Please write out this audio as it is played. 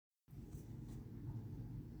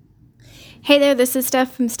Hey there, this is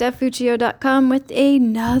Steph from StephFuccio.com with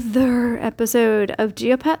another episode of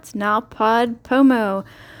Geopats Na Pod Pomo.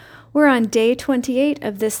 We're on day 28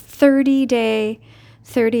 of this 30-day,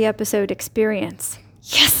 30-episode experience.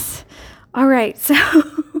 Yes! All right, so...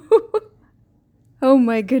 oh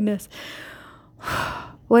my goodness.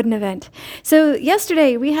 What an event. So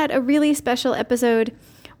yesterday we had a really special episode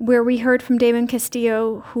where we heard from Damon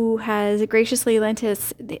Castillo, who has graciously lent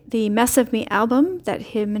us the Mess of Me album that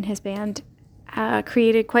him and his band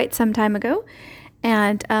created quite some time ago.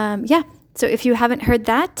 And so if you haven't heard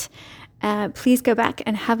that, please go back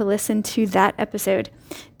and have a listen to that episode.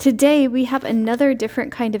 Today we have another different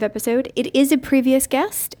kind of episode. It is a previous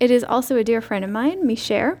guest. It is also a dear friend of mine,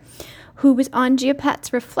 Miicher, who was on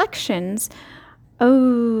Geopats Reflections.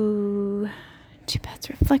 Oh, Geopats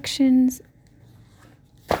Reflections.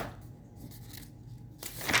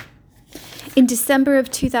 In December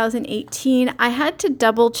of 2018, I had to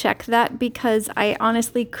double check that because I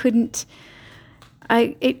honestly couldn't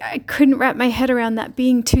wrap my head around that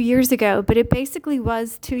being 2 years ago, but it basically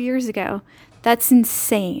was 2 years ago. That's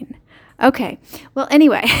insane. Okay, well,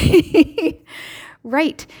 anyway,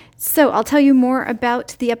 right. So I'll tell you more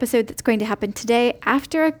about the episode that's going to happen today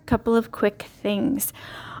after a couple of quick things.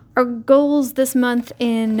 Our goals this month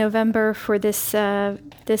in November for this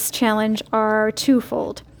challenge are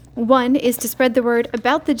twofold. One is to spread the word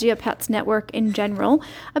about the Geopats Network in general,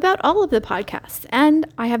 about all of the podcasts, and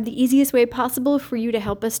I have the easiest way possible for you to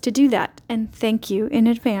help us to do that, and thank you in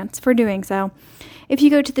advance for doing so. If you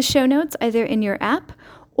go to the show notes, either in your app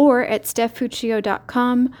or at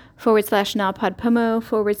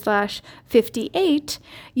stephfuccio.com/napodpomo/58,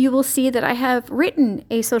 you will see that I have written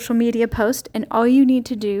a social media post, and all you need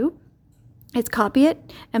to do is copy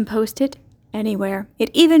it and post it anywhere.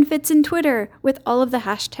 It even fits in Twitter with all of the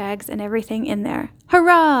hashtags and everything in there.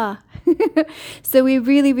 Hurrah! So we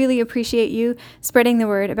really, really appreciate you spreading the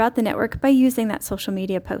word about the network by using that social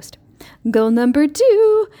media post. Goal number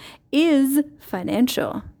 2 is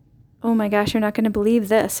financial. Oh my gosh, you're not going to believe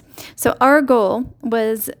this. So our goal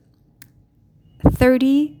was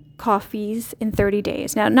 30 coffees in 30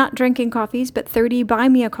 days. Now, not drinking coffees, but 30 buy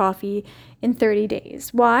me a coffee in 30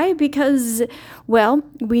 days. Why? Because, well,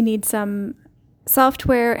 we need some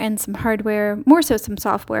software and some hardware, more so some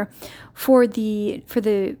software for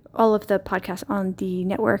all of the podcasts on the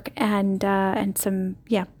network and some,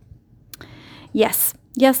 yes.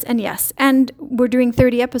 And we're doing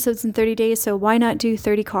 30 episodes in 30 days, so why not do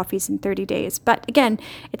 30 coffees in 30 days? But again,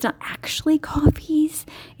 it's not actually coffees.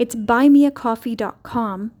 It's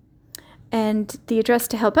buymeacoffee.com. And the address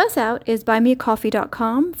to help us out is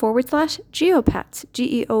buymeacoffee.com/Geopats,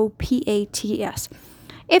 Geopats.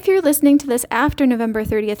 If you're listening to this after November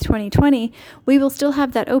 30th, 2020, we will still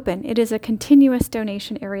have that open. It is a continuous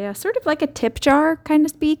donation area, sort of like a tip jar, kind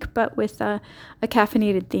of speak, but with a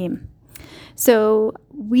caffeinated theme. So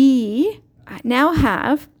we now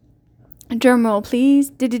have, drum roll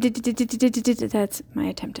please, that's my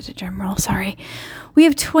attempt at a drum roll, sorry. We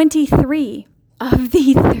have 23 of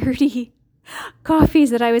the 30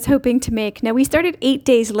 coffees that I was hoping to make. Now, we started 8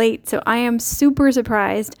 days late, so I am super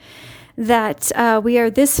surprised that we are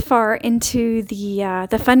this far into the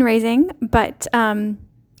fundraising. But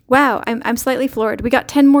wow, I'm slightly floored. We got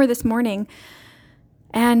 10 more this morning,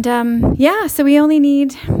 and so we only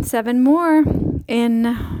need 7 more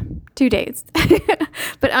in 2 days.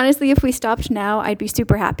 But honestly, if we stopped now, I'd be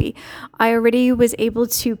super happy. I already was able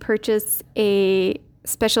to purchase a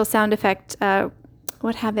special sound effect. I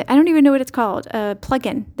don't even know what it's called. A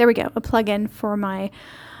plugin. There we go. A plugin for my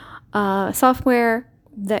software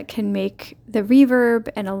that can make the reverb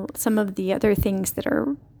and some of the other things that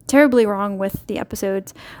are terribly wrong with the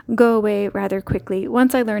episodes go away rather quickly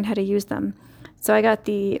once I learn how to use them. So I got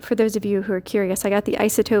for those of you who are curious, I got the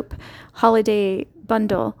Isotope Holiday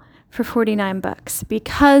Bundle for $49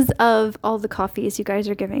 because of all the coffees you guys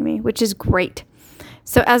are giving me, which is great.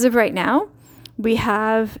 So as of right now, we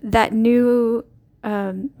have that new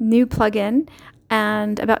plugin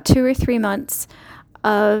and about 2 or 3 months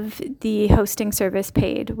of the hosting service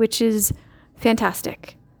paid, which is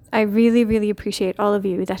fantastic. I really, really appreciate all of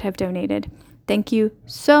you that have donated. Thank you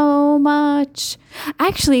so much.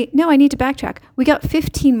 Actually, no, I need to backtrack. We got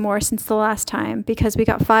 15 more since the last time because we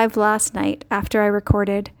got 5 last night after I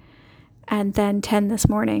recorded and then 10 this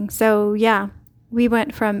morning. So yeah, we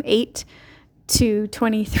went from 8 to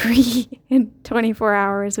 23 in 24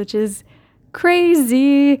 hours, which is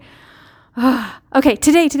crazy. Okay,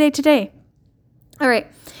 today. All right,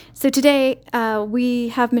 so today we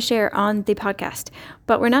have Miicher on the podcast,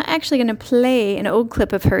 but we're not actually going to play an old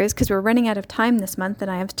clip of hers because we're running out of time this month,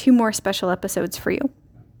 and I have 2 more special episodes for you.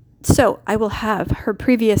 So I will have her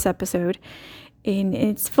previous episode in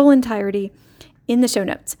its full entirety in the show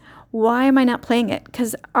notes. Why am I not playing it?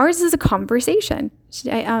 Because ours is a conversation.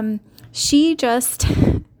 She just,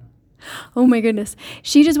 oh my goodness,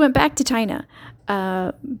 she just went back to China.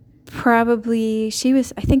 I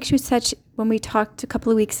think she was such, when we talked a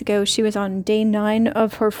couple of weeks ago, she was on day 9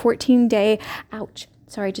 of her 14-day, ouch,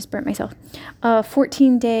 sorry, I just burnt myself,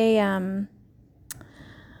 14-day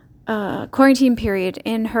quarantine period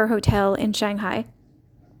in her hotel in Shanghai.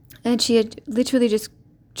 And she had literally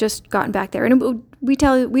just gotten back there. And we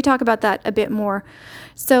talk about that a bit more.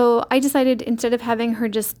 So I decided, instead of having her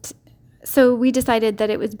we decided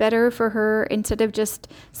that it was better for her, instead of just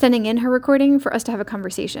sending in her recording, for us to have a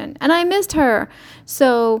conversation. And I missed her.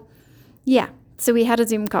 So yeah, so we had a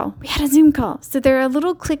Zoom call. So there are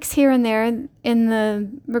little clicks here and there in the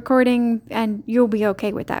recording, and you'll be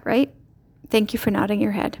okay with that, right? Thank you for nodding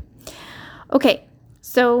your head. Okay,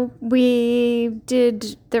 so we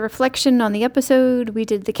did the reflection on the episode. We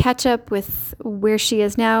did the catch up with where she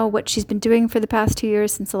is now, what she's been doing for the past 2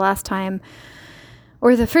 years since the last time,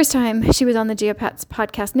 or the first time she was on the Geopats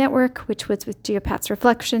podcast network, which was with Geopats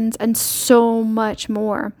Reflections, and so much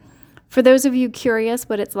more. For those of you curious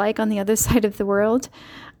what it's like on the other side of the world,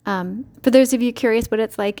 for those of you curious what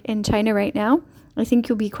it's like in China right now, I think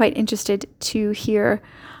you'll be quite interested to hear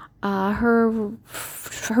her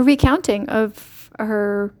recounting of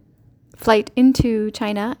her flight into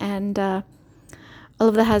China and all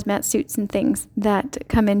of the hazmat suits and things that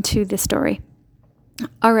come into this story.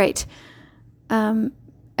 All right. And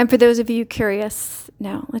for those of you curious,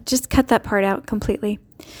 now let's just cut that part out completely.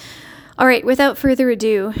 All right, without further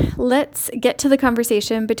ado, let's get to the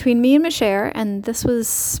conversation between me and Miicher, and this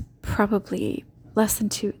was probably less than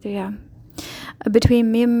 2,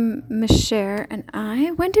 between me and Miicher and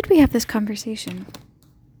I. When did we have this conversation?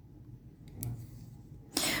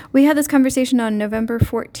 We had this conversation on November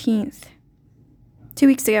 14th, 2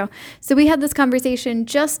 weeks ago. So we had this conversation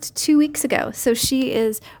just 2 weeks ago. So she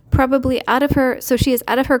is probably out of her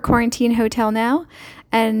quarantine hotel now,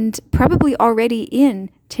 and probably already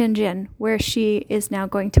in Tianjin, where she is now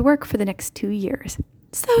going to work for the next 2 years.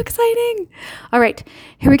 So exciting. All right,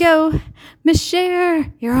 here we go.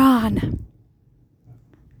 Miicher, you're on.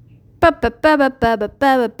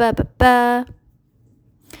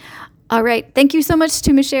 All right, thank you so much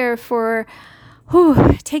to Miicher for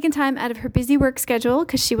taking time out of her busy work schedule,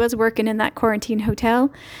 because she was working in that quarantine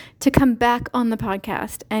hotel, to come back on the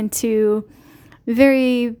podcast and to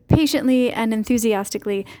very patiently and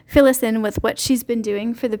enthusiastically fill us in with what she's been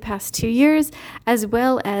doing for the past 2 years, as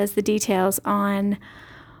well as the details on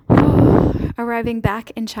arriving back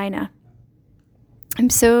in China. I'm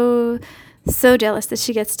so jealous that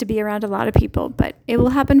she gets to be around a lot of people, but it will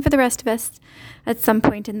happen for the rest of us at some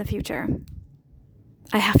point in the future.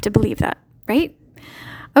 I have to believe that, right?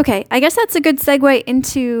 Okay, I guess that's a good segue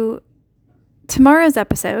into tomorrow's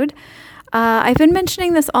episode. I've been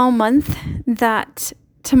mentioning this all month, that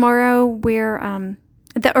tomorrow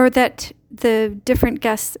that the different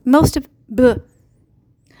guests, I've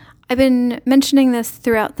been mentioning this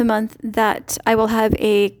throughout the month, that I will have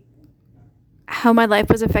a How My Life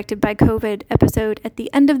Was Affected by COVID episode at the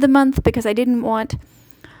end of the month, because I didn't want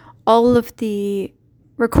all of the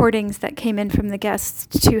recordings that came in from the guests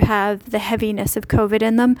to have the heaviness of COVID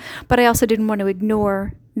in them, but I also didn't want to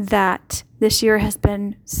ignore that this year has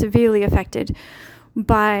been severely affected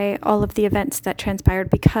by all of the events that transpired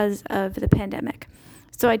because of the pandemic.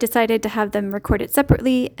 So I decided to have them recorded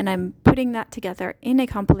separately, and I'm putting that together in a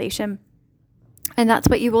compilation, and that's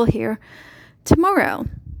what you will hear tomorrow.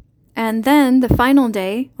 And then the final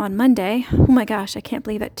day on Monday, oh my gosh, I can't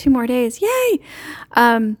believe it, 2 more days, yay!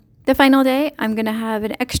 The final day, I'm going to have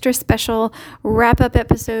an extra special wrap-up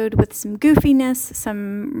episode with some goofiness,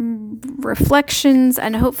 some reflections,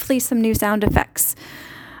 and hopefully some new sound effects.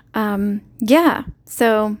 So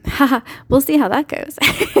we'll see how that goes.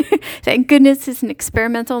 Thank goodness it's an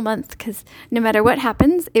experimental month, because no matter what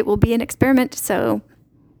happens, it will be an experiment. So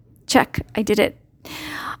check, I did it.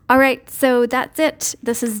 All right, so that's it.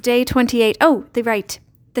 This is day 28. Oh,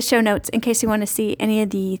 the show notes, in case you want to see any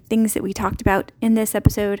of the things that we talked about in this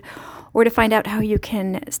episode, or to find out how you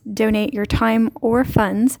can donate your time or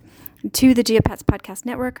funds to the Geopats Podcast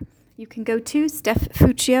Network. You can go to Steph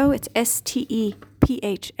Fuccio, it's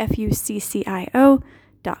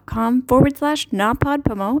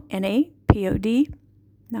stepphfuccio.com/napodpomo, N-A-P-O-D,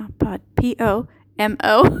 napod,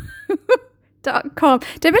 P-O-M-O, .com.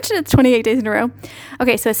 Did I mention it's 28 days in a row?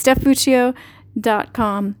 Okay, so it's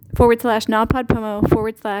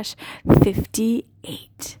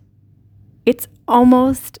stephuccio.com/napodpomo/58. It's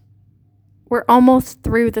almost We're almost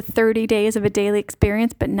through the 30 days of a daily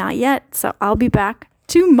experience, but not yet. So I'll be back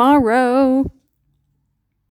tomorrow.